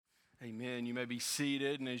Amen. You may be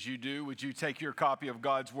seated, and as you do, would you take your copy of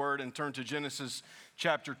God's Word and turn to Genesis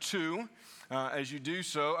chapter 2. As you do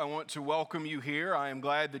so, I want to welcome you here. I am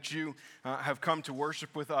glad that you have come to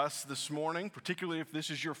worship with us this morning, particularly if this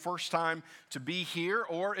is your first time to be here,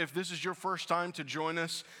 or if this is your first time to join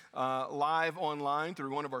us live online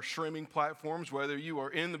through one of our streaming platforms, whether you are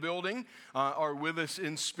in the building or with us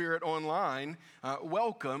in spirit online.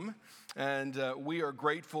 Welcome. And we are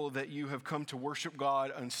grateful that you have come to worship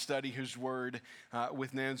God and study His Word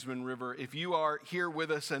with Nansemond River. If you are here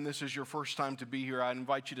with us and this is your first time to be here, I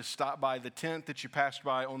invite you to stop by the tent that you passed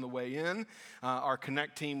by on the way in. Our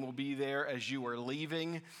Connect team will be there as you are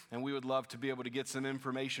leaving, and we would love to be able to get some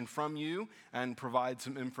information from you and provide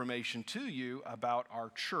some information to you about our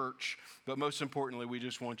church. But most importantly, we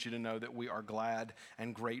just want you to know that we are glad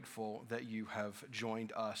and grateful that you have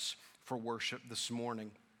joined us for worship this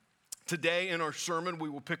morning. Today in our sermon, we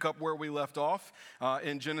will pick up where we left off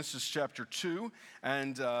in Genesis chapter 2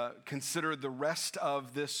 and consider the rest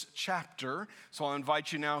of this chapter. So I'll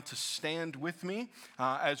invite you now to stand with me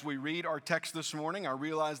as we read our text this morning. I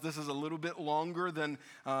realize this is a little bit longer than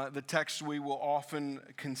the text we will often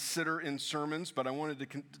consider in sermons, but I wanted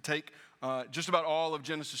to take just about all of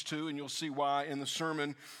Genesis 2, and you'll see why in the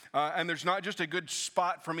sermon. And there's not just a good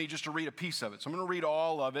spot for me just to read a piece of it. So I'm going to read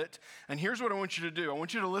all of it. And here's what I want you to do. I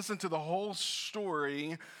want you to listen to the whole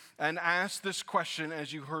story and ask this question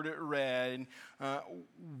as you heard it read.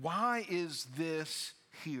 Why is this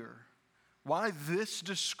here? Why this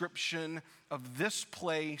description of this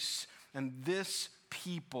place and this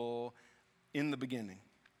people in the beginning?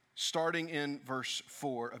 Starting in verse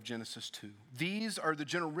 4 of Genesis 2. These are the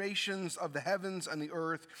generations of the heavens and the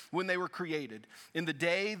earth when they were created, in the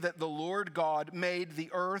day that the Lord God made the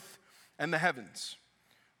earth and the heavens.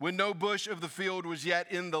 When no bush of the field was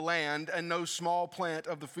yet in the land, and no small plant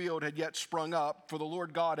of the field had yet sprung up, for the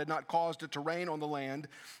Lord God had not caused it to rain on the land,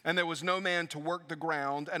 and there was no man to work the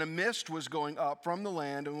ground, and a mist was going up from the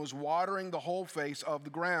land and was watering the whole face of the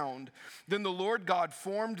ground. Then the Lord God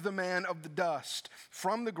formed the man of the dust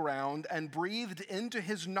from the ground and breathed into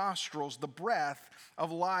his nostrils the breath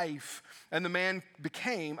of life, and the man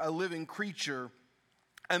became a living creature.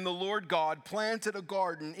 And the Lord God planted a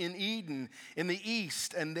garden in Eden in the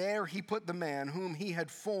east, and there he put the man whom he had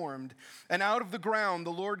formed. And out of the ground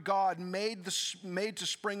the Lord God made to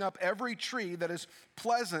spring up every tree that is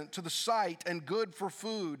pleasant to the sight and good for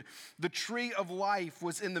food. The tree of life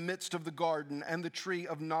was in the midst of the garden, and the tree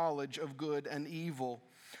of knowledge of good and evil.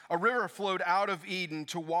 A river flowed out of Eden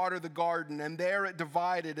to water the garden, and there it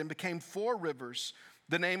divided and became 4 rivers.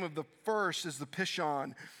 The name of the first is the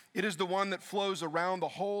Pishon. It is the one that flows around the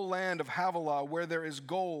whole land of Havilah, where there is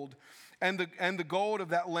gold, and the gold of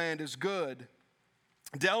that land is good.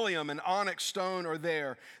 Bdellium and onyx stone are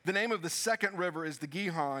there. The name of the second river is the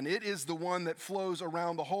Gihon. It is the one that flows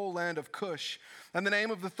around the whole land of Cush. And the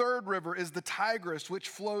name of the third river is the Tigris, which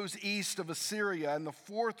flows east of Assyria. And the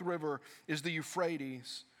fourth river is the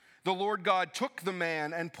Euphrates. The Lord God took the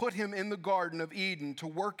man and put him in the Garden of Eden to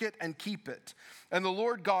work it and keep it. And the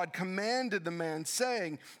Lord God commanded the man,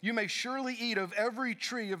 saying, You may surely eat of every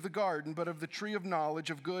tree of the garden, but of the tree of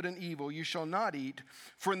knowledge of good and evil you shall not eat,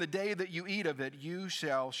 for in the day that you eat of it you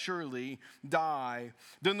shall surely die.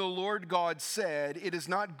 Then the Lord God said, It is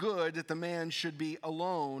not good that the man should be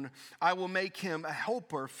alone. I will make him a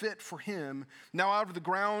helper fit for him. Now out of the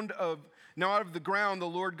ground the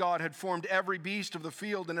Lord God had formed every beast of the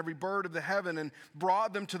field and every bird of the heaven, and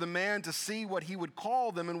brought them to the man to see what he would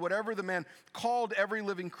call them. And whatever the man called every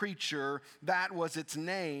living creature, that was its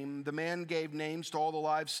name. The man gave names to all the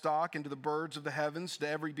livestock and to the birds of the heavens, to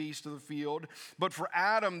every beast of the field. But for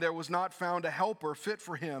Adam there was not found a helper fit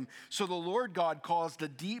for him. So the Lord God caused a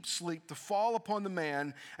deep sleep to fall upon the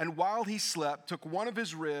man, and while he slept, took one of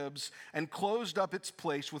his ribs and closed up its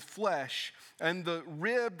place with flesh. And the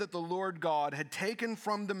rib that the Lord God had taken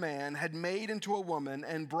from the man had made into a woman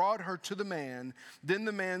and brought her to the man. Then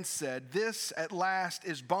the man said, This at last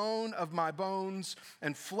is bone of my bones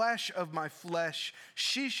and flesh of my flesh.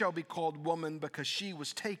 She shall be called woman, because she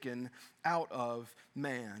was taken out of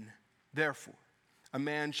man. Therefore, a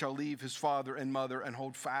man shall leave his father and mother and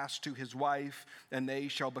hold fast to his wife, and they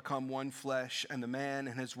shall become one flesh. And the man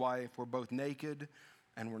and his wife were both naked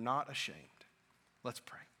and were not ashamed. Let's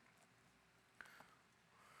pray.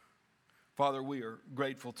 Father, we are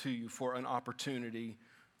grateful to you for an opportunity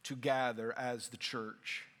to gather as the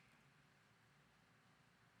church,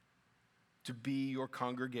 to be your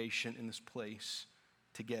congregation in this place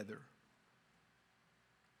together,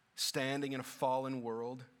 standing in a fallen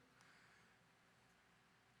world,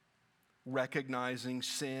 recognizing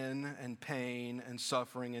sin and pain and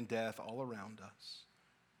suffering and death all around us.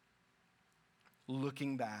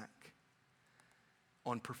 looking back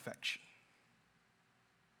on perfection,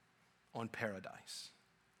 on paradise,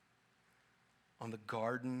 on the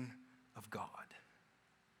garden of God.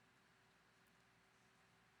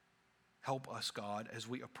 Help us, God, as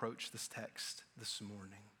we approach this text this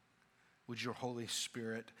morning. Would your Holy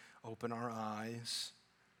Spirit open our eyes?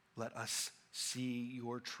 Let us see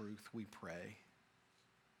your truth, we pray.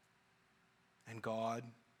 And God,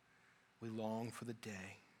 we long for the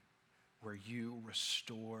day where you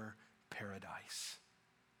restore paradise.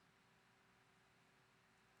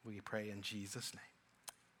 We pray in Jesus'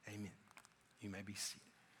 name. Amen. You may be seated.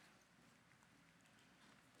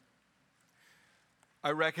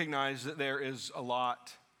 I recognize that there is a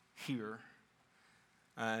lot here.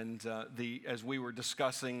 And as we were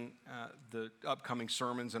discussing the upcoming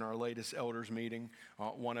sermons in our latest elders meeting,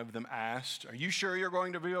 one of them asked, "Are you sure you're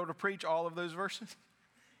going to be able to preach all of those verses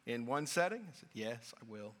in one setting?" I said, "Yes, I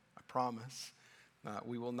will. I promise.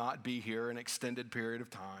 We will not be here an extended period of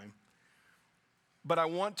time." But I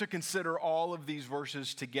want to consider all of these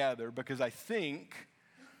verses together because I think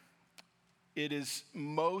it is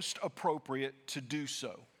most appropriate to do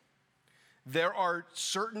so. There are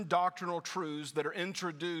certain doctrinal truths that are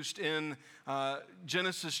introduced in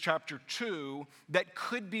Genesis chapter 2 that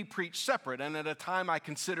could be preached separate, and at a time I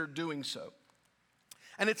considered doing so.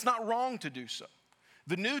 And it's not wrong to do so.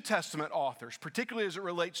 The New Testament authors, particularly as it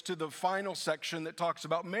relates to the final section that talks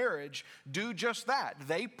about marriage, do just that.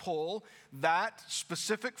 They pull that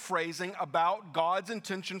specific phrasing about God's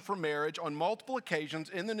intention for marriage on multiple occasions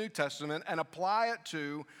in the New Testament and apply it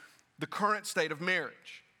to the current state of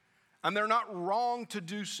marriage. And they're not wrong to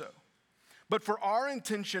do so. But for our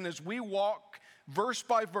intention as we walk verse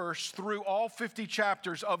by verse through all 50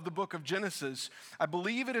 chapters of the book of Genesis, I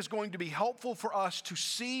believe it is going to be helpful for us to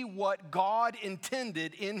see what God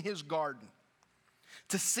intended in his garden,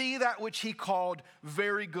 to see that which he called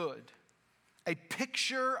very good, a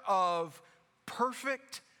picture of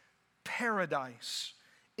perfect paradise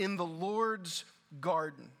in the Lord's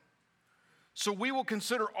garden. So we will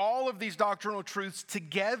consider all of these doctrinal truths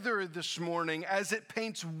together this morning as it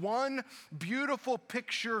paints one beautiful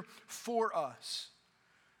picture for us.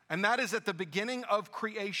 And that is at the beginning of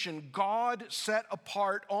creation, God set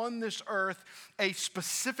apart on this earth a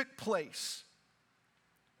specific place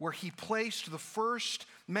where he placed the first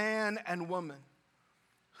man and woman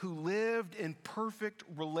who lived in perfect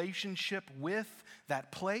relationship with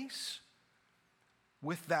that place,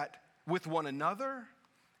 with one another,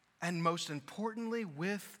 and most importantly,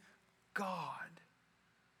 with God.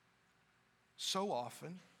 So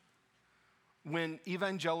often, when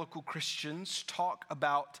evangelical Christians talk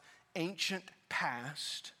about ancient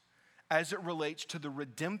past as it relates to the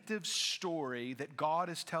redemptive story that God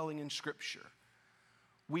is telling in Scripture,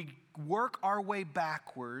 we work our way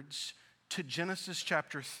backwards to Genesis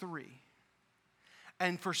chapter 3.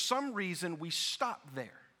 And for some reason, we stop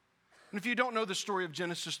there. And if you don't know the story of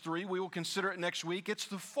Genesis 3, we will consider it next week. It's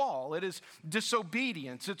the fall. It is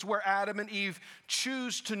disobedience. It's where Adam and Eve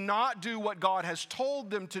choose to not do what God has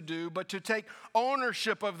told them to do, but to take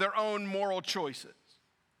ownership of their own moral choices.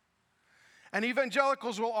 And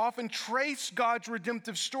evangelicals will often trace God's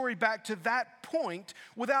redemptive story back to that point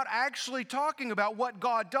without actually talking about what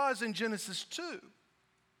God does in Genesis 2.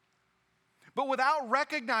 But without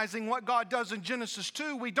recognizing what God does in Genesis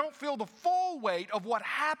 2, we don't feel the full weight of what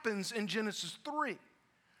happens in Genesis 3.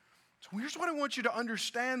 So here's what I want you to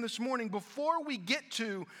understand this morning. Before we get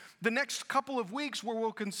to the next couple of weeks where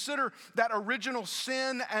we'll consider that original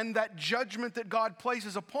sin and that judgment that God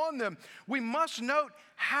places upon them, we must note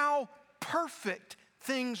how perfect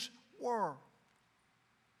things were.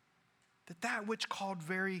 That which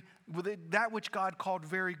God called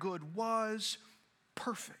very good was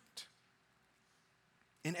perfect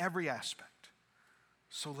in every aspect.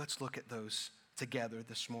 So let's look at those together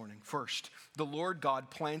this morning. First, the Lord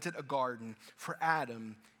God planted a garden for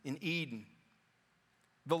Adam in Eden.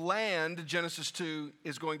 The land, Genesis 2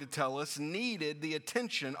 is going to tell us, needed the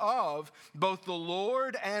attention of both the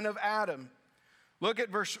Lord and of Adam. Look at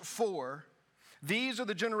verse 4. These are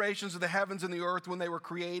the generations of the heavens and the earth when they were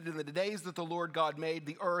created in the days that the Lord God made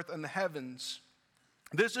the earth and the heavens.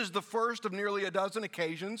 This is the first of nearly a dozen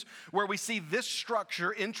occasions where we see this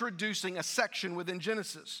structure introducing a section within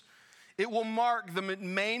Genesis. It will mark the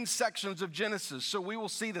main sections of Genesis. So we will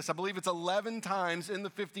see this. I believe it's 11 times in the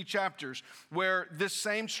 50 chapters where this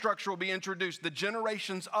same structure will be introduced, the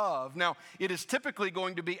generations of. Now, it is typically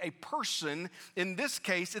going to be a person. In this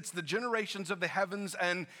case, it's the generations of the heavens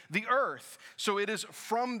and the earth. So it is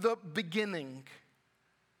from the beginning.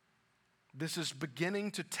 This is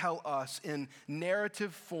beginning to tell us in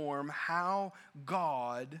narrative form how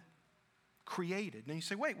God created. Now you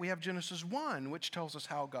say, wait, we have Genesis 1, which tells us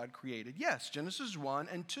how God created. Yes, Genesis 1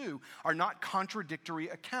 and 2 are not contradictory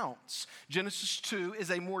accounts. Genesis 2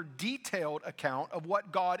 is a more detailed account of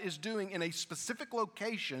what God is doing in a specific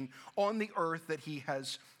location on the earth that he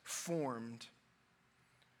has formed.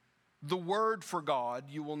 The word for God,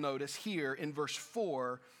 you will notice here in verse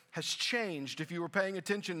 4, has changed. If you were paying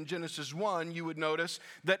attention in Genesis 1, you would notice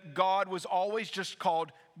that God was always just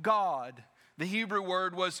called God. The Hebrew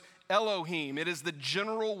word was Elohim. It is the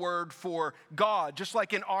general word for God. Just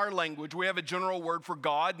like in our language, we have a general word for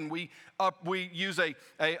God, and we use a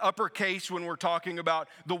uppercase when we're talking about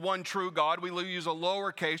the one true God. We use a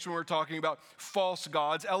lowercase when we're talking about false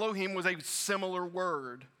gods. Elohim was a similar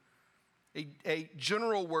word. A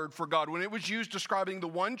general word for God. When it was used describing the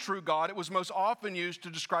one true God, it was most often used to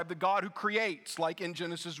describe the God who creates, like in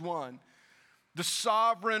Genesis 1. The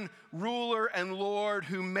sovereign ruler and Lord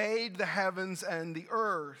who made the heavens and the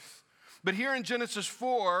earth. But here in Genesis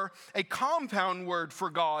 4, a compound word for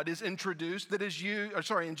God is introduced that is used,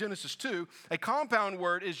 in Genesis 2, a compound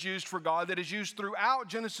word is used for God that is used throughout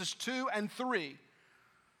Genesis 2 and 3.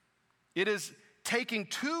 It is taking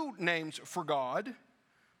two names for God,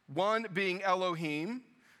 one being Elohim,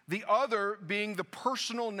 the other being the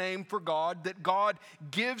personal name for God that God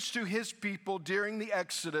gives to his people during the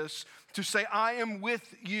Exodus to say, I am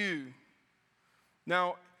with you.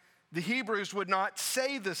 Now, the Hebrews would not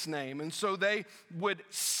say this name, and so they would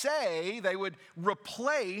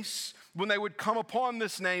replace, when they would come upon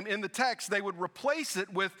this name in the text, they would replace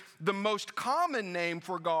it with the most common name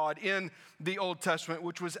for God in the Old Testament,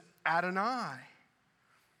 which was Adonai.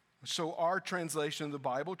 So our translation of the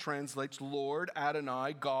Bible translates Lord,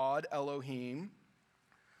 Adonai, God, Elohim.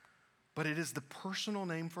 But it is the personal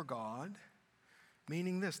name for God,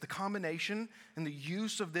 meaning this, the combination and the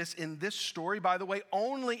use of this in this story, by the way,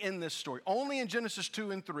 only in this story, only in Genesis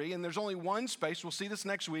 2 and 3, and there's only one space, we'll see this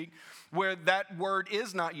next week, where that word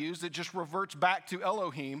is not used, it just reverts back to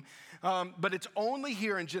Elohim, but it's only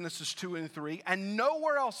here in Genesis 2 and 3, and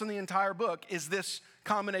nowhere else in the entire book is this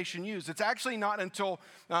combination used. It's actually not until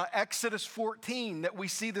Exodus 14 that we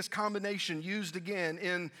see this combination used again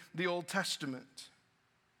in the Old Testament.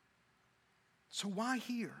 So why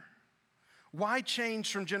here? Why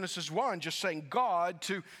change from Genesis 1, just saying God,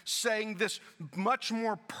 to saying this much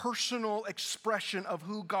more personal expression of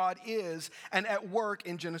who God is and at work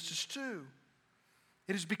in Genesis 2?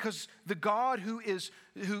 It is because the God who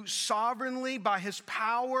sovereignly by his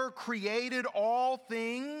power created all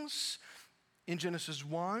things in Genesis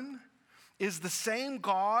 1 is the same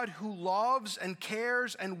God who loves and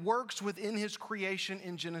cares and works within his creation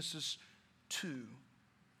in Genesis 2.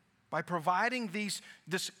 By providing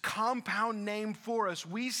this compound name for us,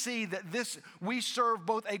 we see that we serve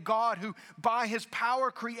both a God who by his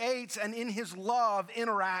power creates and in his love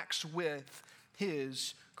interacts with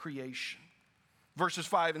his creation. Verses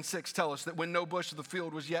 5 and 6 tell us that when no bush of the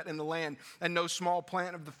field was yet in the land, and no small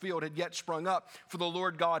plant of the field had yet sprung up, for the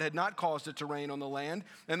Lord God had not caused it to rain on the land,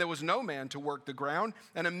 and there was no man to work the ground,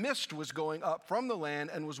 and a mist was going up from the land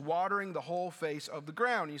and was watering the whole face of the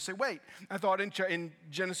ground. And you say, wait, I thought in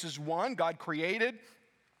Genesis 1, God created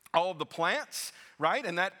all of the plants, right?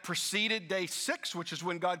 And that preceded day 6, which is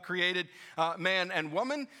when God created man and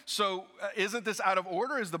woman. So isn't this out of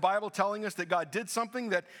order? Is the Bible telling us that God did something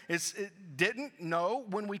that it didn't? No.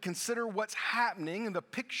 When we consider what's happening, and the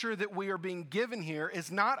picture that we are being given here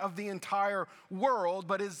is not of the entire world,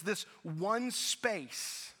 but is this one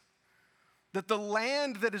space. That the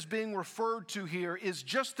land that is being referred to here is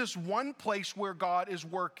just this one place where God is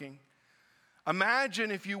working.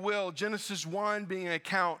 Imagine, if you will, Genesis 1 being an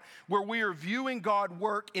account where we are viewing God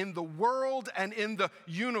work in the world and in the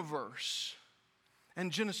universe.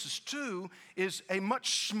 And Genesis 2 is a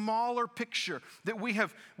much smaller picture that we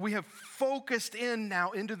have focused in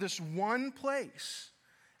now into this one place.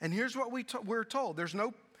 And here's what we're told.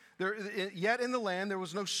 Yet in the land there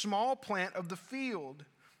was no small plant of the field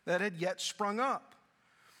that had yet sprung up.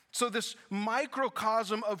 So this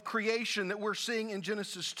microcosm of creation that we're seeing in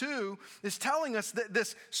Genesis 2 is telling us that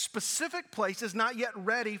this specific place is not yet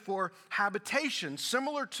ready for habitation,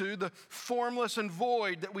 similar to the formless and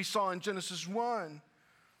void that we saw in Genesis 1.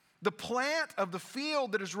 The plant of the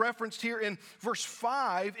field that is referenced here in verse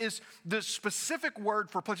 5 is the specific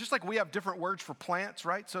word for plant. Just like we have different words for plants,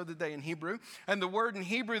 right? So did they in Hebrew. And the word in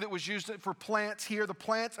Hebrew that was used for plants here, the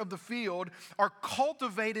plants of the field, are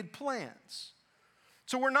cultivated plants.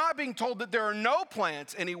 So we're not being told that there are no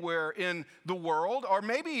plants anywhere in the world, or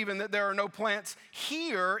maybe even that there are no plants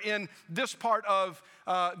here in this part of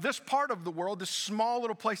the world, this small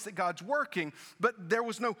little place that God's working, but there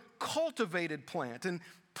was no cultivated plant. And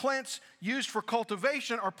plants used for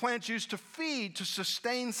cultivation are plants used to feed, to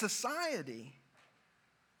sustain society.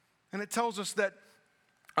 And it tells us that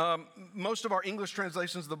most of our English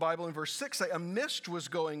translations of the Bible in verse 6 say a mist was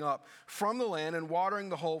going up from the land and watering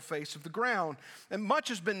the whole face of the ground. And much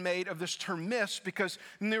has been made of this term mist because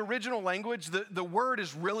in the original language, the word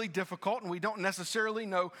is really difficult and we don't necessarily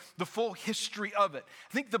know the full history of it.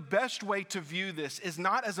 I think the best way to view this is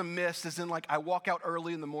not as a mist, as in like I walk out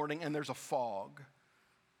early in the morning and there's a fog.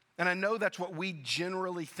 And I know that's what we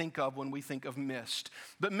generally think of when we think of mist.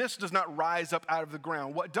 But mist does not rise up out of the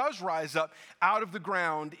ground. What does rise up out of the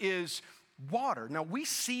ground is water. Now, we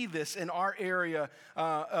see this in our area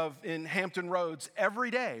in Hampton Roads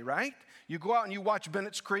every day, right? You go out and you watch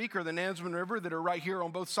Bennett's Creek or the Nansemond River that are right here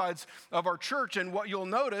on both sides of our church. And what you'll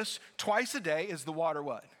notice twice a day is the water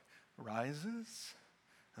what? Rises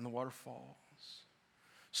and the water falls.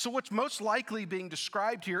 So what's most likely being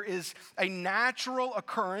described here is a natural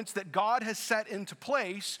occurrence that God has set into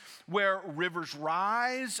place where rivers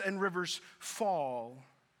rise and rivers fall.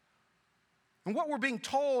 And what we're being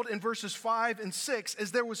told in verses 5 and 6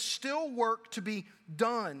 is there was still work to be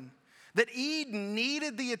done. That Eden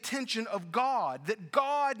needed the attention of God, that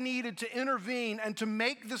God needed to intervene and to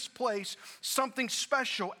make this place something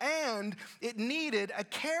special, and it needed a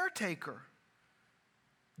caretaker.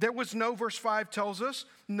 There was no, verse 5 tells us,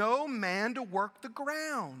 no man to work the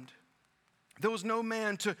ground. There was no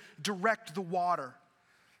man to direct the water,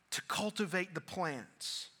 to cultivate the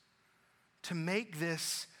plants, to make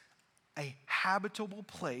this a habitable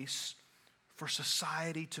place for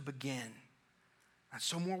society to begin. And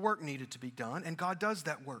so more work needed to be done, and God does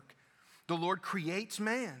that work. The Lord creates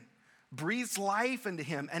man, breathes life into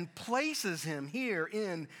him, and places him here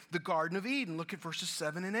in the Garden of Eden. Look at verses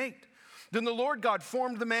 7 and 8. Then the Lord God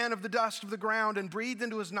formed the man of the dust of the ground and breathed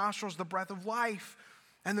into his nostrils the breath of life.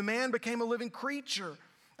 And the man became a living creature.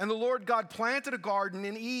 And the Lord God planted a garden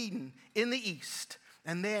in Eden in the east.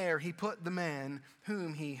 And there he put the man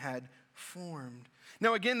whom he had formed.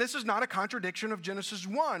 Now again, this is not a contradiction of Genesis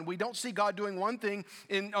 1. We don't see God doing one thing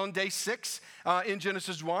on day 6 in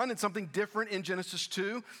Genesis 1 and something different in Genesis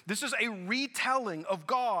 2. This is a retelling of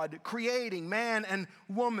God creating man and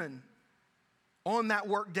woman on that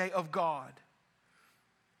work day of God,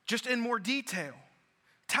 just in more detail,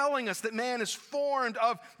 telling us that man is formed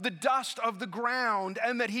of the dust of the ground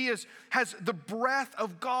and that he has the breath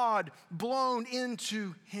of God blown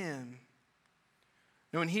into him.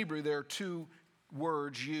 Now in Hebrew, there are two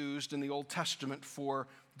words used in the Old Testament for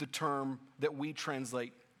the term that we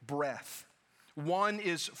translate breath. One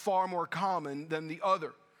is far more common than the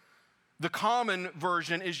other. The common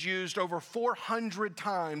version is used over 400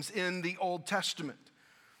 times in the Old Testament.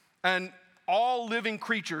 And all living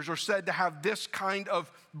creatures are said to have this kind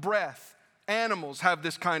of breath. Animals have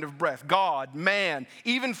this kind of breath. God, man,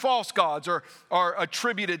 even false gods are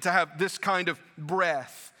attributed to have this kind of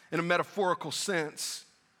breath in a metaphorical sense.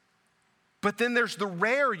 But then there's the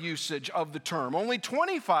rare usage of the term. Only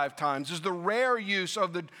 25 times is the rare use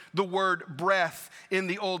of the word breath in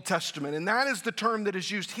the Old Testament. And that is the term that is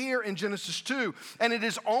used here in Genesis 2. And it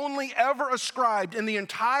is only ever ascribed in the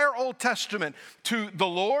entire Old Testament to the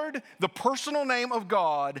Lord, the personal name of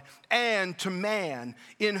God, and to man,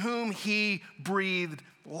 in whom he breathed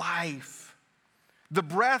life. The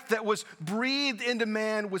breath that was breathed into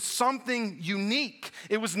man was something unique.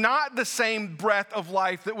 It was not the same breath of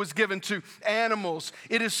life that was given to animals.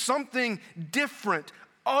 It is something different,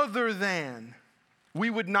 other than. We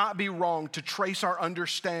would not be wrong to trace our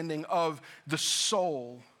understanding of the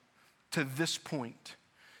soul to this point.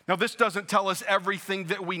 Now, this doesn't tell us everything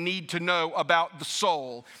that we need to know about the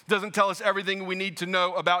soul. It doesn't tell us everything we need to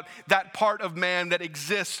know about that part of man that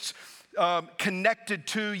exists connected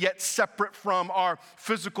to yet separate from our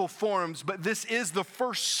physical forms. But this is the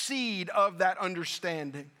first seed of that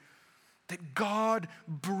understanding, that God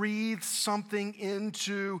breathed something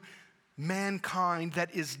into mankind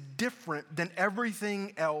that is different than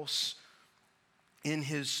everything else in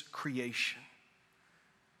his creation.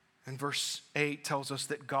 And verse 8 tells us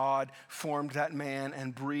that God formed that man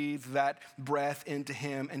and breathed that breath into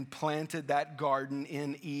him and planted that garden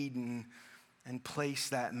in Eden and place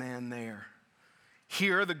that man there.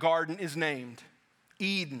 Here the garden is named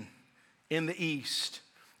Eden in the east.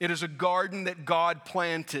 It is a garden that God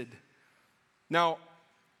planted. Now,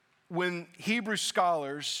 when Hebrew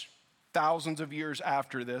scholars, thousands of years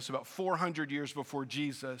after this, about 400 years before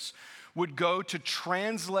Jesus, would go to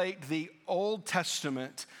translate the Old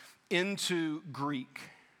Testament into Greek,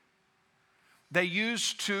 they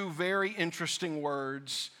used two very interesting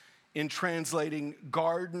words in translating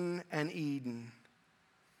garden and Eden.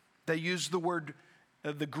 They use the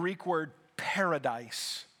Greek word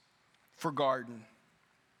paradise for garden.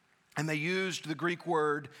 And they used the Greek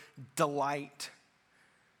word delight.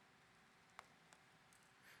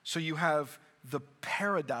 So you have the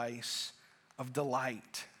paradise of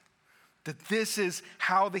delight. That this is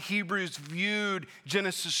how the Hebrews viewed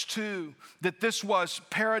Genesis 2. That this was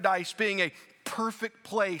paradise being a perfect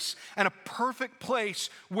place, and a perfect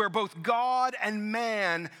place where both God and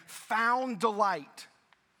man found delight.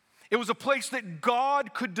 It was a place that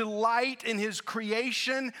God could delight in his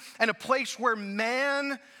creation, and a place where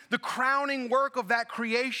man, the crowning work of that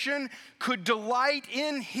creation, could delight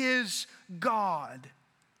in his God.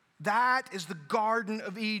 That is the Garden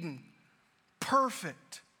of Eden.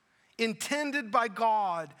 Perfect. Intended by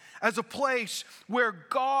God as a place where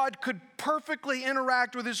God could perfectly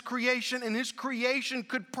interact with his creation and his creation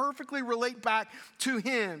could perfectly relate back to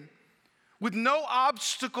him with no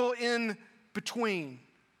obstacle in between.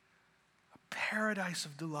 A paradise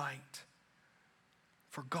of delight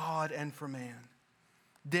for God and for man.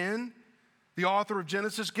 Then the author of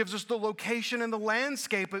Genesis gives us the location and the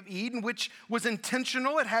landscape of Eden, which was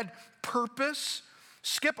intentional. It had purpose.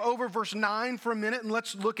 Skip over verse 9 for a minute and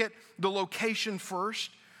let's look at the location first.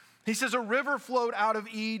 He says, a river flowed out of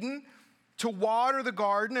Eden to water the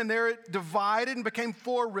garden, and there it divided and became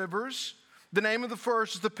 4 rivers. The name of the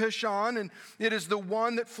first is the Pishon, and it is the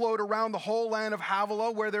one that flowed around the whole land of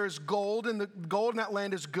Havilah, where there is gold, and the gold in that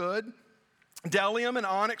land is good. Bdellium and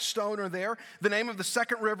onyx stone are there. The name of the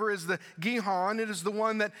second river is the Gihon. It is the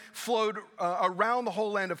one that flowed around the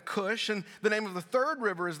whole land of Cush. And the name of the third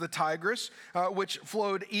river is the Tigris, which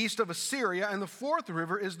flowed east of Assyria. And the fourth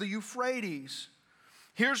river is the Euphrates.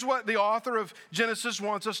 Here's what the author of Genesis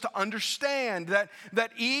wants us to understand,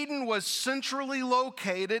 that Eden was centrally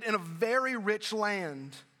located in a very rich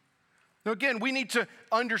land. Now again, we need to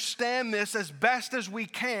understand this as best as we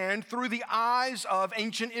can through the eyes of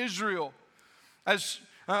ancient Israel. As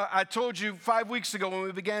I told you 5 weeks ago when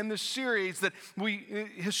we began this series, that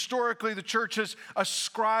historically the church has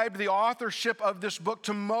ascribed the authorship of this book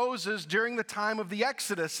to Moses during the time of the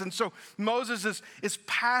Exodus. And so Moses is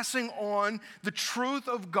passing on the truth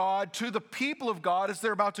of God to the people of God as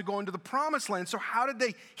they're about to go into the promised land. So how did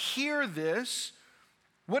they hear this?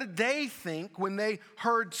 What did they think when they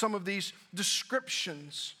heard some of these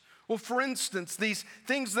descriptions? Well, for instance, these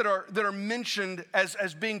things that are mentioned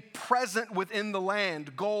as being present within the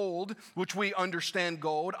land, gold, which we understand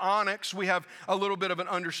gold, onyx, we have a little bit of an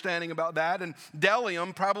understanding about that, and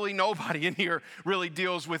bdellium, probably nobody in here really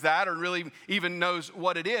deals with that or really even knows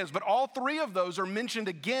what it is, but all 3 of those are mentioned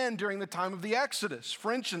again during the time of the Exodus.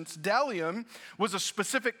 For instance, bdellium was a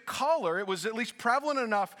specific color. It was at least prevalent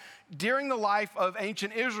enough during the life of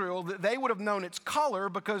ancient Israel that they would have known its color,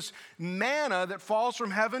 because manna that falls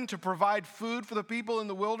from heaven to provide food for the people in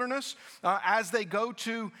the wilderness as they go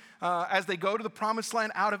to the promised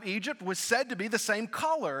land out of Egypt was said to be the same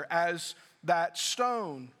color as that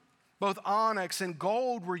stone. Both onyx and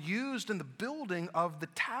gold were used in the building of the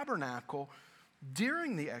tabernacle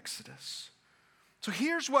during the Exodus. So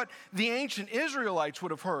here's what the ancient Israelites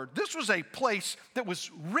would have heard. This was a place that was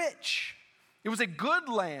rich. It was a good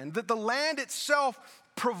land, that the land itself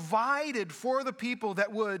provided for the people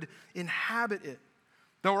that would inhabit it.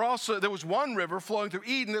 There was one river flowing through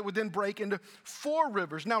Eden that would then break into 4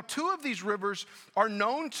 rivers. Now, 2 of these rivers are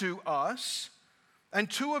known to us, and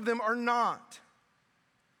 2 of them are not.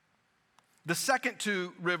 The second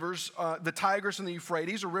 2 rivers, the Tigris and the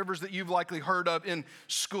Euphrates, are rivers that you've likely heard of in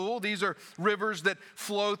school. These are rivers that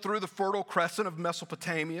flow through the Fertile Crescent of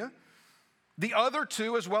Mesopotamia. The other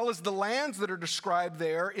 2, as well as the lands that are described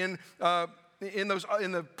there in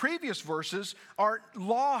the previous verses, are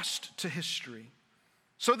lost to history.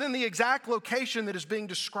 So then the exact location that is being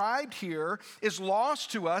described here is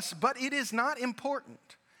lost to us, but it is not important.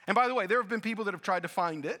 And by the way, there have been people that have tried to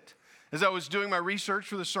find it. As I was doing my research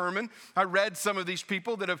for the sermon, I read some of these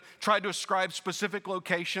people that have tried to ascribe specific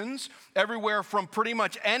locations, everywhere from pretty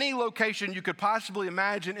much any location you could possibly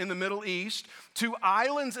imagine in the Middle East to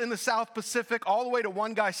islands in the South Pacific, all the way to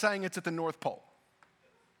one guy saying it's at the North Pole.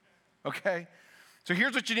 Okay? So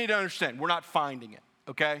here's what you need to understand. We're not finding it,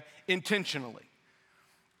 okay? Intentionally.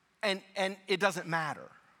 And it doesn't matter.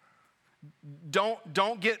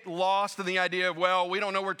 Don't get lost in the idea of, well, we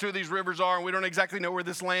don't know where 2 of these rivers are and we don't exactly know where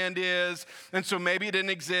this land is, and so maybe it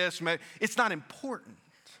didn't exist. It's not important.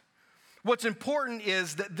 What's important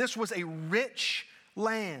is that this was a rich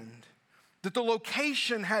land, that the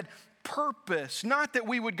location had purpose, not that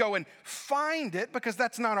we would go and find it, because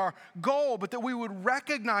that's not our goal, but that we would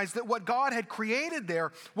recognize that what God had created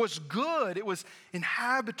there was good, it was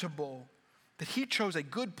inhabitable, that he chose a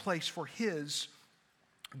good place for his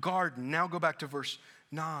garden. Now go back to verse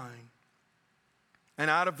 9. And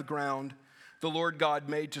out of the ground the Lord God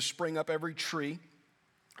made to spring up every tree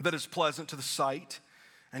that is pleasant to the sight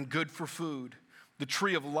and good for food. The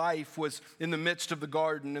tree of life was in the midst of the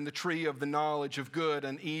garden, and the tree of the knowledge of good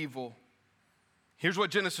and evil. Here's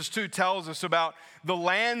what Genesis 2 tells us about the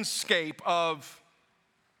landscape of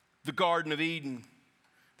the Garden of Eden,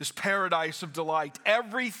 this paradise of delight.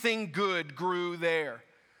 Everything good grew there.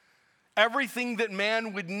 Everything that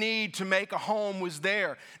man would need to make a home was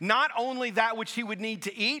there. Not only that which he would need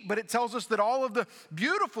to eat, but it tells us that all of the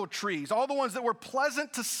beautiful trees, all the ones that were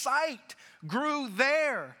pleasant to sight, grew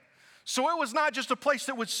there. So it was not just a place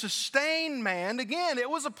that would sustain man. Again, it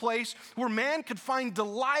was a place where man could find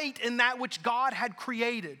delight in that which God had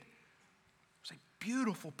created. It was a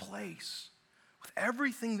beautiful place with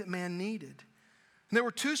everything that man needed. And there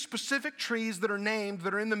were two specific trees that are named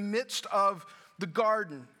that are in the midst of the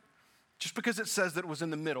garden. Just because it says that it was in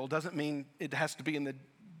the middle doesn't mean it has to be in the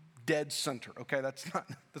dead center, okay? That's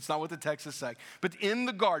not what the text is saying. But in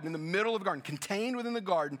the garden, in the middle of the garden, contained within the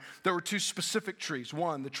garden, there were two specific trees.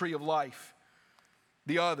 One, the tree of life.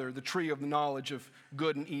 The other, the tree of the knowledge of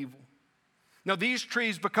good and evil. Now, these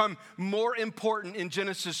trees become more important in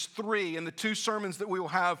Genesis 3. In the two sermons that we will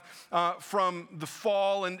have from the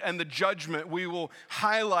fall and the judgment, we will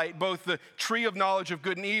highlight both the tree of knowledge of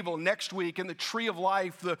good and evil next week and the tree of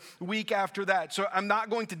life the week after that. So I'm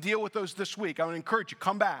not going to deal with those this week. I want to encourage you,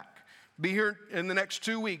 come back. Be here in the next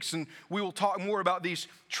 2 weeks, and we will talk more about these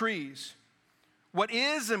trees. What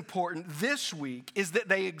is important this week is that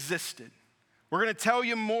they existed. We're going to tell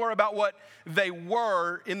you more about what they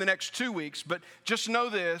were in the next 2 weeks, but just know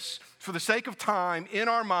this, for the sake of time, in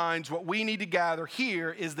our minds, what we need to gather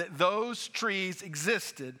here is that those trees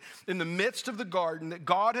existed in the midst of the garden that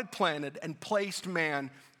God had planted and placed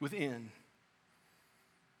man within.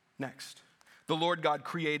 Next, the Lord God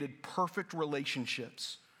created perfect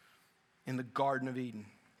relationships in the Garden of Eden.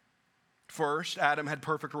 First, Adam had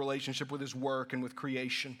perfect relationship with his work and with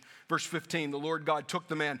creation. Verse 15, the Lord God took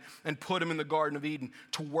the man and put him in the Garden of Eden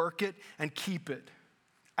to work it and keep it.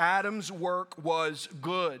 Adam's work was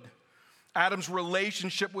good. Adam's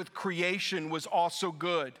relationship with creation was also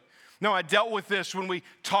good. Now, I dealt with this when we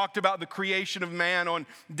talked about the creation of man on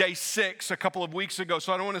day 6 a couple of weeks ago,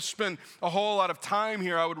 so I don't want to spend a whole lot of time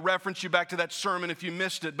here. I would reference you back to that sermon if you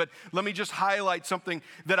missed it, but let me just highlight something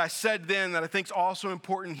that I said then that I think is also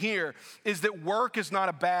important here, is that work is not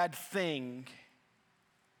a bad thing.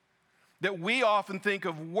 That we often think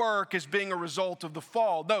of work as being a result of the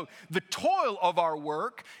fall. No, the toil of our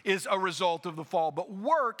work is a result of the fall, but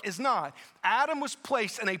work is not. Adam was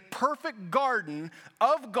placed in a perfect garden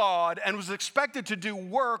of God and was expected to do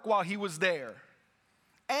work while he was there.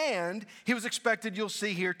 And he was expected, you'll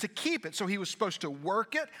see here, to keep it. So he was supposed to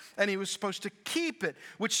work it and he was supposed to keep it,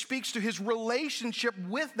 which speaks to his relationship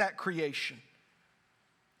with that creation.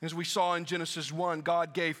 As we saw in Genesis 1,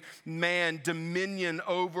 God gave man dominion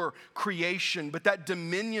over creation, but that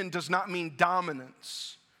dominion does not mean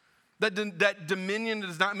dominance. That dominion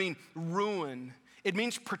does not mean ruin. It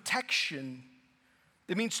means protection.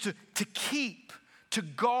 It means to keep, to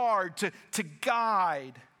guard, to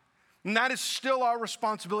guide. And that is still our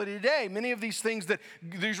responsibility today. Many of these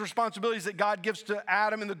responsibilities that God gives to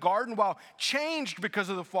Adam in the garden, while changed because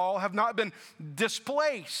of the fall, have not been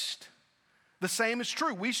displaced. The same is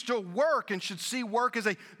true. We still work and should see work as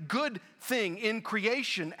a good thing in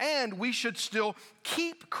creation, and we should still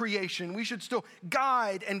keep creation. We should still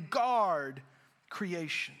guide and guard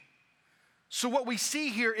creation. So what we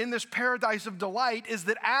see here in this paradise of delight is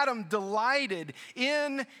that Adam delighted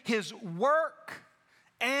in his work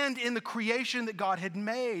and in the creation that God had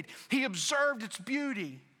made. He observed its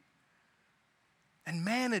beauty and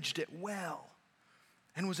managed it well,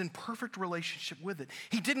 and was in perfect relationship with it.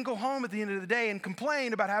 He didn't go home at the end of the day and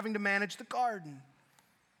complain about having to manage the garden.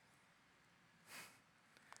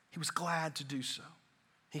 He was glad to do so.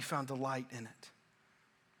 He found delight in it.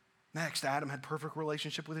 Next, Adam had perfect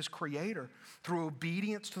relationship with his Creator through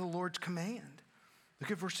obedience to the Lord's command.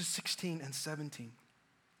 Look at verses 16 and 17.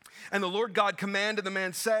 And the Lord God commanded the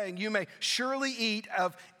man, saying, you may surely eat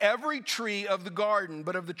of every tree of the garden,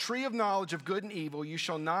 but of the tree of knowledge of good and evil you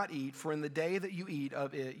shall not eat, for in the day that you eat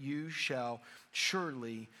of it you shall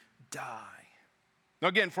surely die. Now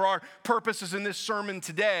again, for our purposes in this sermon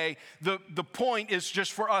today, the point is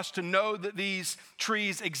just for us to know that these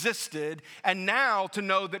trees existed, and now to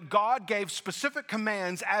know that God gave specific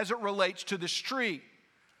commands as it relates to this tree.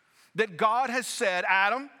 That God has said,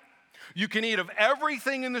 Adam, you can eat of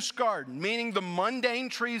everything in this garden, meaning the mundane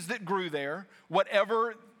trees that grew there,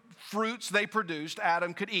 whatever fruits they produced,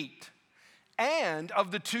 Adam could eat. and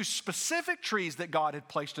of the two specific trees that God had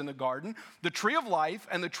placed in the garden, the tree of life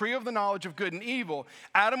and the tree of the knowledge of good and evil,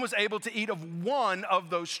 Adam was able to eat of one of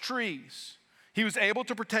those trees. He was able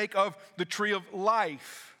to partake of the tree of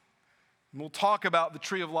life. And we'll talk about the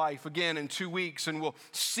tree of life again in 2 weeks, and we'll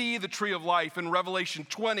see the tree of life in Revelation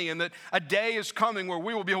 20, and that a day is coming where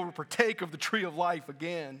we will be able to partake of the tree of life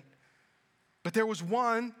again. But there was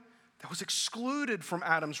one that was excluded from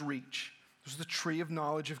Adam's reach. It was the tree of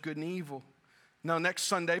knowledge of good and evil. Now, next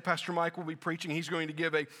Sunday, Pastor Mike will be preaching. He's going to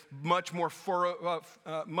give a much more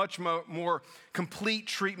complete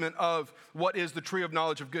treatment of what is the tree of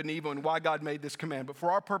knowledge of good and evil and why God made this command. But for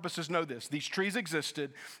our purposes, know this. These trees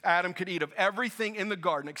existed. Adam could eat of everything in the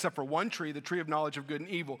garden except for one tree, the tree of knowledge of good and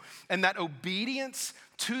evil. And that obedience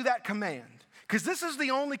to that command, because this is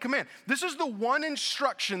the only command. This is the one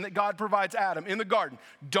instruction that God provides Adam in the garden.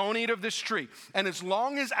 Don't eat of this tree. And as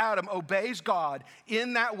long as Adam obeys God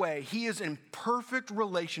in that way, he is in perfect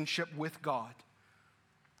relationship with God.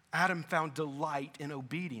 Adam found delight in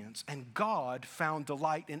obedience, and God found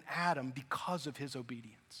delight in Adam because of his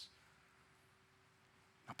obedience.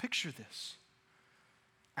 Now picture this.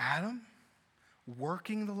 Adam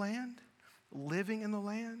working the land, living in the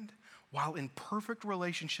land, while in perfect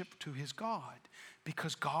relationship to his God,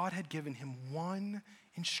 because God had given him one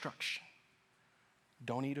instruction: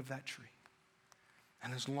 don't eat of that tree.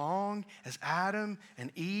 And as long as Adam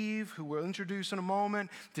and Eve, who we'll introduce in a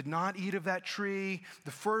moment, did not eat of that tree,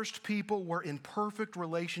 the first people were in perfect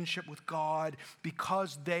relationship with God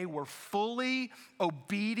because they were fully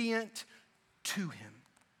obedient to him.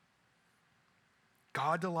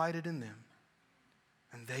 God delighted in them,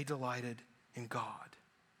 and they delighted in God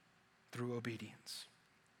through obedience.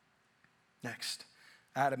 Next,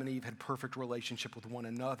 Adam and Eve had perfect relationship with one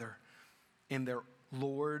another in their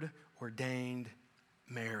Lord-ordained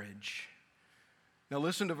marriage. Now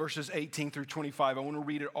listen to verses 18 through 25. I want to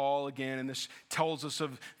read it all again, and this tells us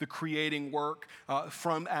of the creating work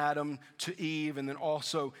from Adam to Eve, and then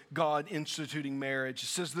also God instituting marriage. It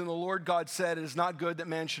says, "Then the Lord God said, it is not good that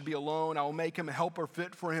man should be alone. I will make him a helper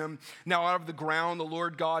fit for him. Now out of the ground the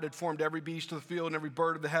Lord God had formed every beast of the field and every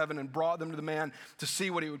bird of the heaven and brought them to the man to see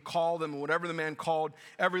what he would call them. And whatever the man called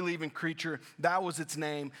every living creature, that was its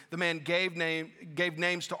name. The man gave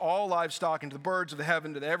names to all livestock and to the birds of the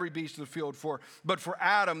heaven, to every beast of the field. But for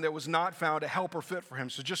Adam there was not found a helper fit for him."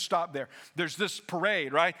 So just stop there. There's this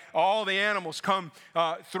parade, right? All the animals come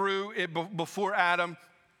through it before Adam.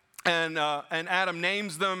 And Adam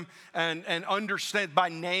names them and understand by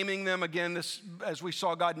naming them. Again, this, as we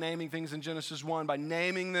saw God naming things in Genesis 1, by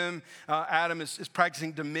naming them, Adam is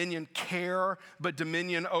practicing dominion, care, but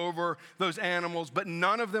dominion over those animals. But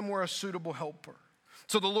none of them were a suitable helper.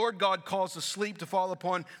 So the Lord God caused a sleep to fall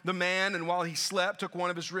upon the man, and while he slept, took one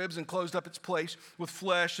of his ribs and closed up its place with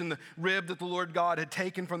flesh. And the rib that the Lord God had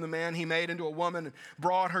taken from the man, he made into a woman and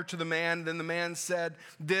brought her to the man. Then the man said,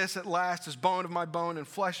 "This at last is bone of my bone and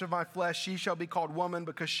flesh of my flesh. She shall be called woman,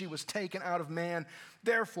 because she was taken out of man.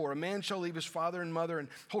 Therefore, a man shall leave his father and mother and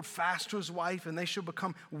hold fast to his wife, and they shall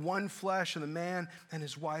become one flesh. And the man and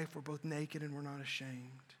his wife were both naked and were not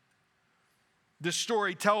ashamed." This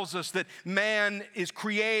story tells us that man is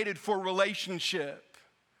created for relationship.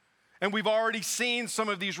 And we've already seen some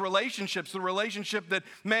of these relationships, the relationship that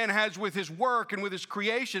man has with his work and with his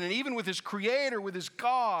creation and even with his creator, with his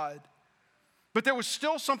God. But there was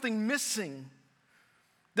still something missing.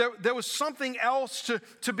 There was something else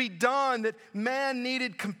to be done, that man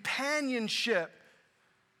needed companionship.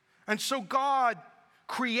 And so God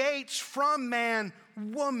creates from man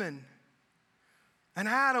woman. And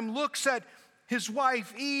Adam looks at his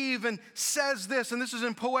wife Eve and says this, and this is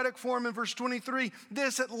in poetic form in verse 23,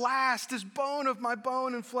 "This at last is bone of my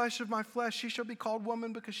bone and flesh of my flesh. She shall be called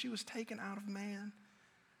woman, because she was taken out of man."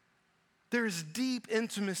 There is deep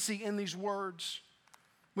intimacy in these words.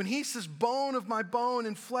 When he says bone of my bone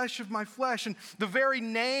and flesh of my flesh, and the very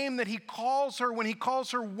name that he calls her, when he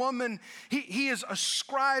calls her woman, he is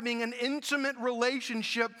ascribing an intimate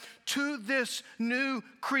relationship to this new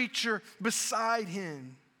creature beside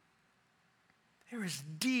him. There is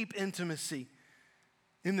deep intimacy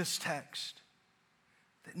in this text,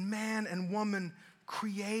 that man and woman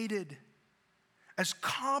created as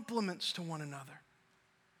complements to one another.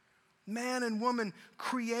 Man and woman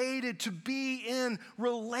created to be in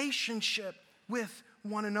relationship with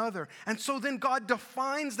one another. And so then God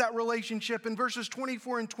defines that relationship in verses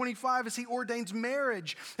 24 and 25 as he ordains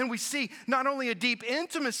marriage. And we see not only a deep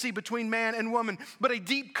intimacy between man and woman, but a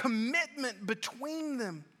deep commitment between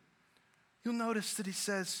them. You'll notice that he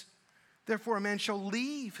says, "Therefore a man shall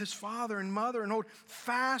leave his father and mother and hold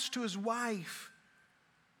fast to his wife."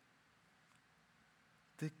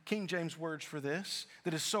 the King James words for this,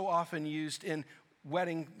 that is so often used in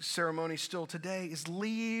wedding ceremonies still today, is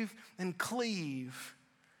leave and cleave.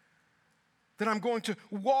 That I'm going to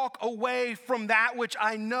walk away from that which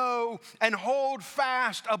I know and hold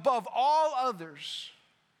fast above all others.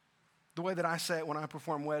 The way that I say it when I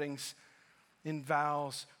perform weddings in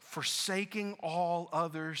vows, forsaking all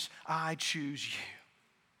others, I choose you.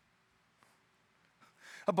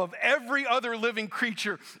 Above every other living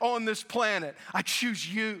creature on this planet, I choose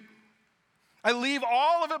you. I leave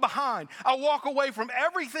all of it behind. I walk away from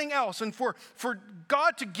everything else. And for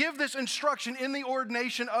God to give this instruction in the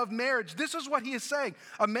ordination of marriage, this is what he is saying.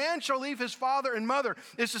 A man shall leave his father and mother,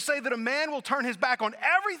 is to say that a man will turn his back on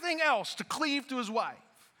everything else to cleave to his wife.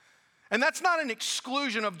 And that's not an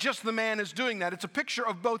exclusion of just the man is doing that. It's a picture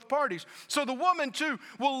of both parties. So the woman too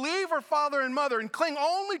will leave her father and mother and cling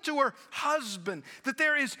only to her husband. That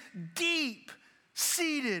there is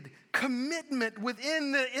deep-seated commitment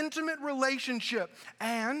within the intimate relationship.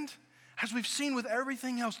 And as we've seen with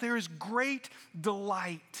everything else, there is great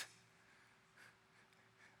delight.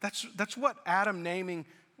 That's what Adam naming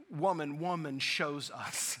woman shows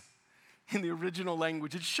us. In the original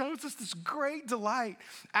language, it shows us this great delight.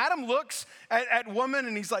 Adam looks at woman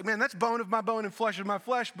and he's like, man, that's bone of my bone and flesh of my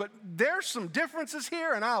flesh, but there's some differences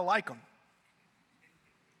here and I like them.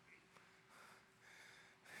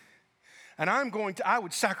 And I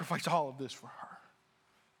would sacrifice all of this for her.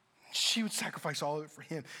 She would sacrifice all of it for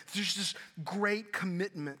him. There's this great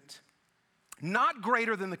commitment, not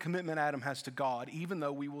greater than the commitment Adam has to God, even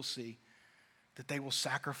though we will see that they will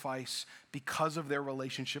sacrifice because of their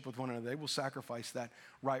relationship with one another. They will sacrifice that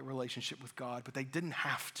right relationship with God, but they didn't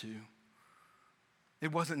have to.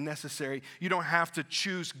 It wasn't necessary. You don't have to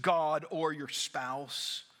choose God or your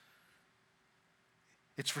spouse.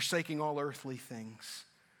 It's forsaking all earthly things,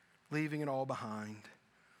 leaving it all behind.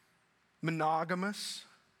 Monogamous,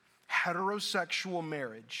 heterosexual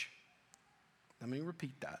marriage. Let me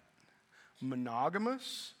repeat that.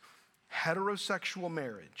 Monogamous, heterosexual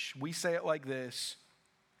marriage, we say it like this: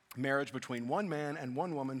 marriage between one man and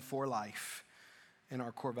one woman for life in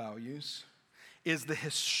our core values, is the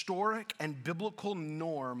historic and biblical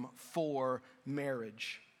norm for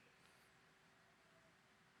marriage.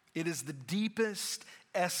 It is the deepest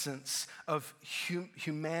essence of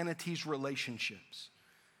humanity's relationships.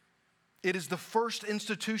 It is the first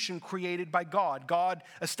institution created by God. God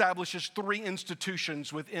establishes 3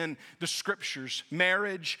 institutions within the scriptures: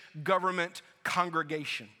 marriage, government,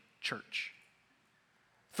 congregation, church.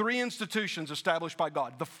 3 institutions established by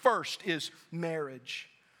God. The first is marriage.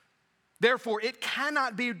 Therefore, it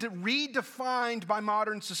cannot be redefined by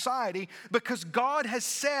modern society because God has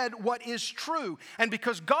said what is true. And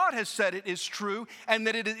because God has said it is true and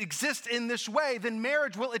that it exists in this way, then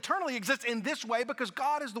marriage will eternally exist in this way because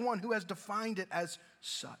God is the one who has defined it as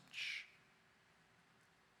such.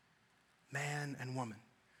 Man and woman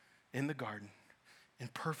in the garden, in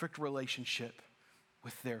perfect relationship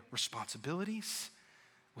with their responsibilities,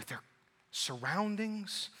 with their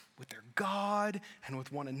surroundings, with their God, and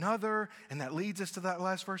with one another. And that leads us to that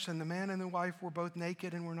last verse. And the man and the wife were both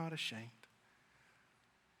naked and were not ashamed.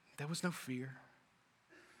 There was no fear.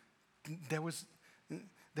 There was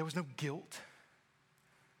no guilt.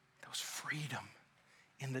 There was freedom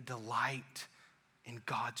in the delight in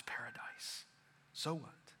God's paradise. So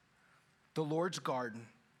what? The Lord's garden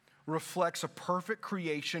reflects a perfect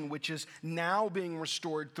creation which is now being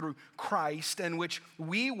restored through Christ and which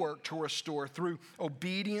we work to restore through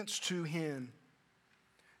obedience to him.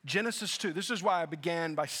 Genesis 2, this is why I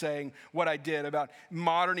began by saying what I did about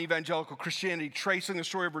modern evangelical Christianity, tracing the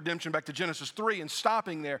story of redemption back to Genesis 3 and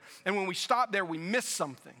stopping there. And when we stop there, we miss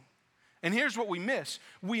something. And here's what we miss.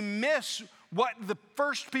 We miss what the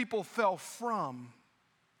first people fell from.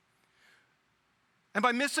 And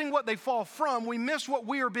by missing what they fall from, we miss what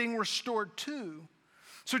we are being restored to.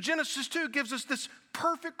 So Genesis 2 gives us this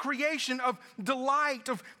perfect creation of delight,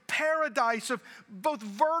 of paradise, of both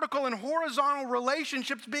vertical and horizontal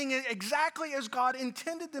relationships being exactly as God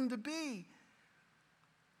intended them to be.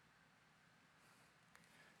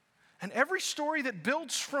 And every story that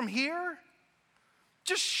builds from here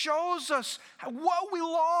just shows us what we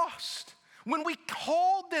lost when we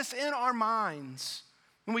hold this in our minds.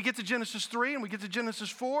 When we get to Genesis 3 and we get to Genesis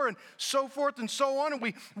 4 and so forth and so on, and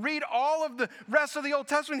we read all of the rest of the Old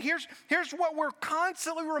Testament, here's what we're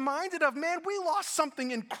constantly reminded of. Man, we lost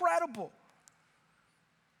something incredible.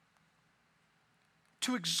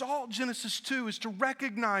 To exalt Genesis 2 is to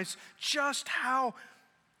recognize just how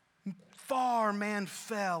far man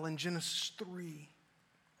fell in Genesis 3.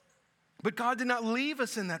 But God did not leave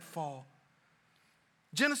us in that fall.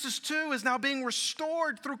 Genesis 2 is now being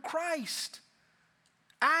restored through Christ.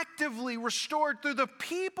 actively restored through the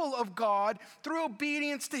people of God through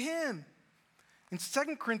obedience to him. In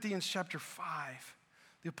 2 Corinthians chapter 5,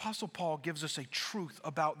 the Apostle Paul gives us a truth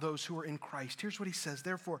about those who are in Christ. Here's what he says.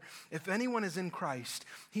 Therefore, if anyone is in Christ,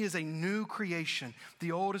 he is a new creation.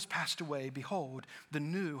 The old has passed away. Behold, the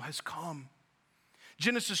new has come.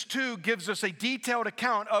 Genesis 2 gives us a detailed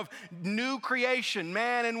account of new creation,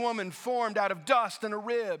 man and woman formed out of dust and a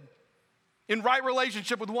rib, in right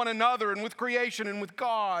relationship with one another and with creation and with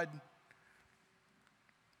God.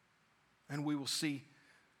 And we will see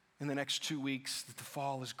in the next 2 weeks that the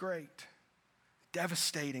fall is great,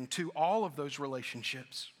 devastating to all of those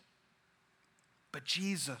relationships. But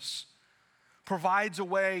Jesus provides a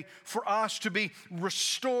way for us to be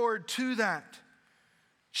restored to that.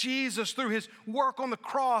 Jesus, through his work on the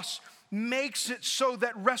cross, makes it so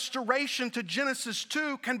that restoration to Genesis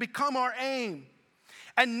 2 can become our aim.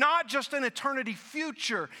 And not just an eternity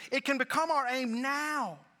future, it can become our aim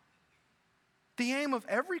now. The aim of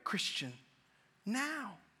every Christian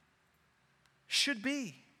now should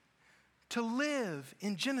be to live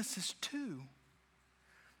in Genesis 2.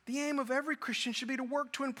 The aim of every Christian should be to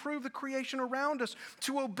work to improve the creation around us,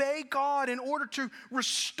 to obey God in order to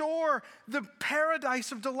restore the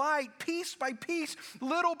paradise of delight, piece by piece,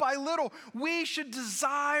 little by little. We should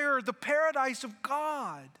desire the paradise of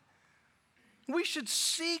God. We should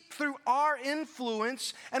seek through our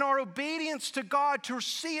influence and our obedience to God to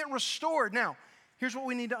see it restored. Now, here's what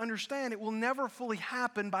we need to understand. It will never fully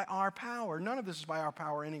happen by our power. None of this is by our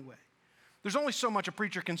power anyway. There's only so much a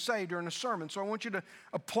preacher can say during a sermon, so I want you to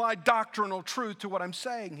apply doctrinal truth to what I'm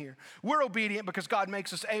saying here. We're obedient because God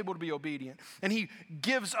makes us able to be obedient, and he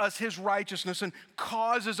gives us his righteousness and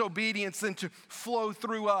causes obedience then to flow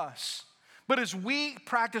through us. But as we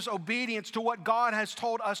practice obedience to what God has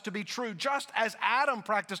told us to be true, just as Adam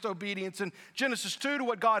practiced obedience in Genesis 2 to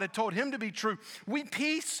what God had told him to be true, we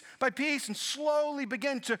piece by piece and slowly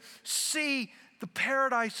begin to see the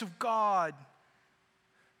paradise of God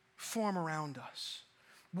form around us,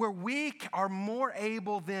 where we are more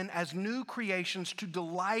able then as new creations to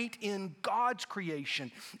delight in God's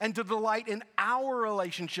creation and to delight in our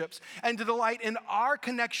relationships and to delight in our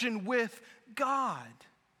connection with God.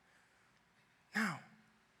 Now,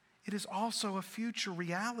 it is also a future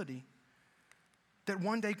reality that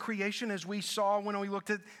one day creation, as we saw when we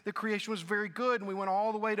looked at the creation, was very good, and we went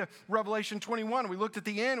all the way to Revelation 21. We looked at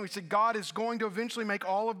the end, and we said God is going to eventually make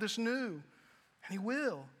all of this new, and he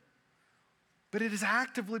will. But it is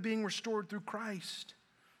actively being restored through Christ.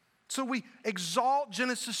 So we exalt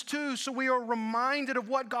Genesis 2, so we are reminded of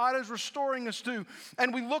what God is restoring us to.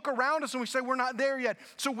 And we look around us and we say, we're not there yet.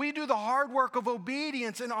 So we do the hard work of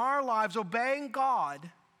obedience in our lives, obeying God,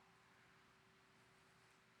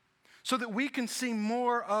 so that we can see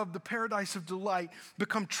more of the paradise of delight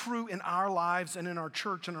become true in our lives and in our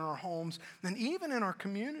church and in our homes and even in our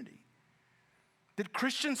community. That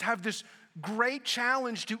Christians have this great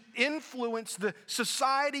challenge to influence the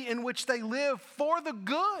society in which they live for the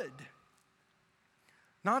good.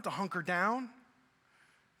 Not to hunker down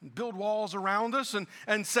and build walls around us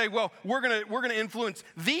and say, well, we're gonna influence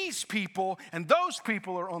these people and those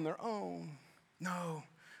people are on their own. No,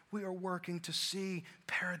 we are working to see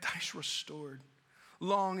paradise restored,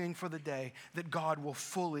 longing for the day that God will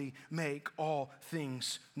fully make all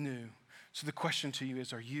things new. So the question to you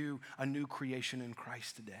is, are you a new creation in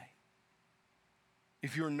Christ today?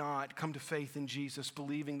 If you're not, come to faith in Jesus,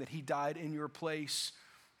 believing that he died in your place,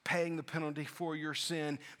 paying the penalty for your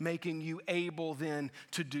sin, making you able then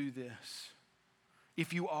to do this.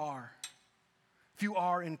 If you are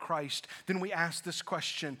in Christ, then we ask this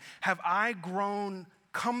question: have I grown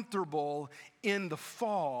comfortable in the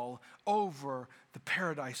fall over the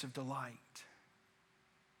paradise of delight?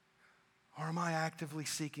 Or am I actively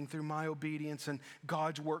seeking through my obedience and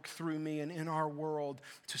God's work through me and in our world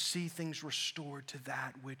to see things restored to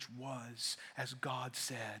that which was, as God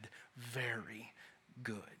said, very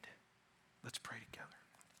good? Let's pray together.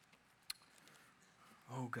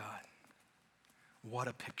 Oh God, what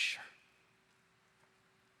a picture.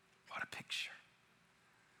 What a picture.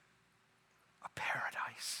 A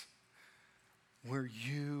paradise where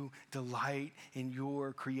you delight in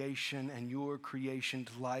your creation and your creation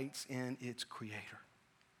delights in its creator.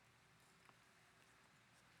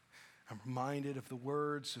 I'm reminded of the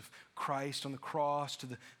words of Christ on the cross to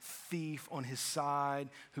the thief on his side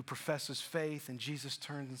who professes faith, and Jesus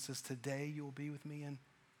turns and says, today you will be with me in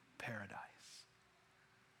paradise.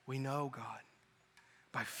 We know God.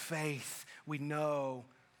 By faith, we know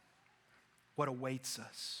what awaits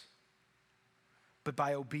us. But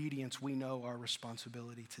by obedience, we know our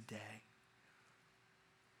responsibility today.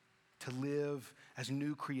 to live as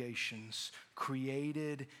new creations,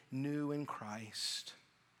 created new in Christ,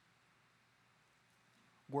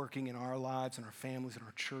 working in our lives and our families and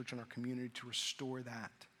our church and our community to restore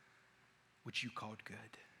that which you called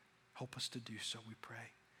good. Help us to do so, we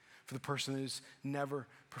pray. For the person who's never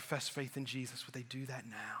professed faith in Jesus, would they do that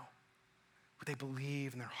now? Would they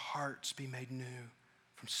believe and their hearts be made new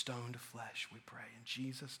from stone to flesh, we pray. In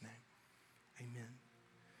Jesus' name, amen.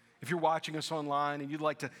 If you're watching us online and you'd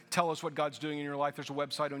like to tell us what God's doing in your life, there's a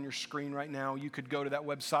website on your screen right now. You could go to that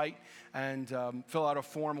website and fill out a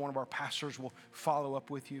form. One of our pastors will follow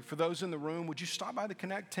up with you. For those in the room, would you stop by the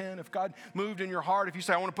Connect tent? If God moved in your heart, if you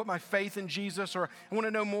say, I want to put my faith in Jesus, or I want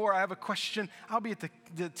to know more, I have a question, I'll be at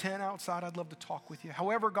the tent outside. I'd love to talk with you.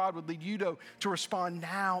 However God would lead you to respond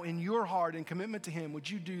now in your heart in commitment to Him, would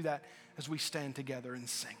you do that as we stand together and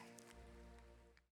sing?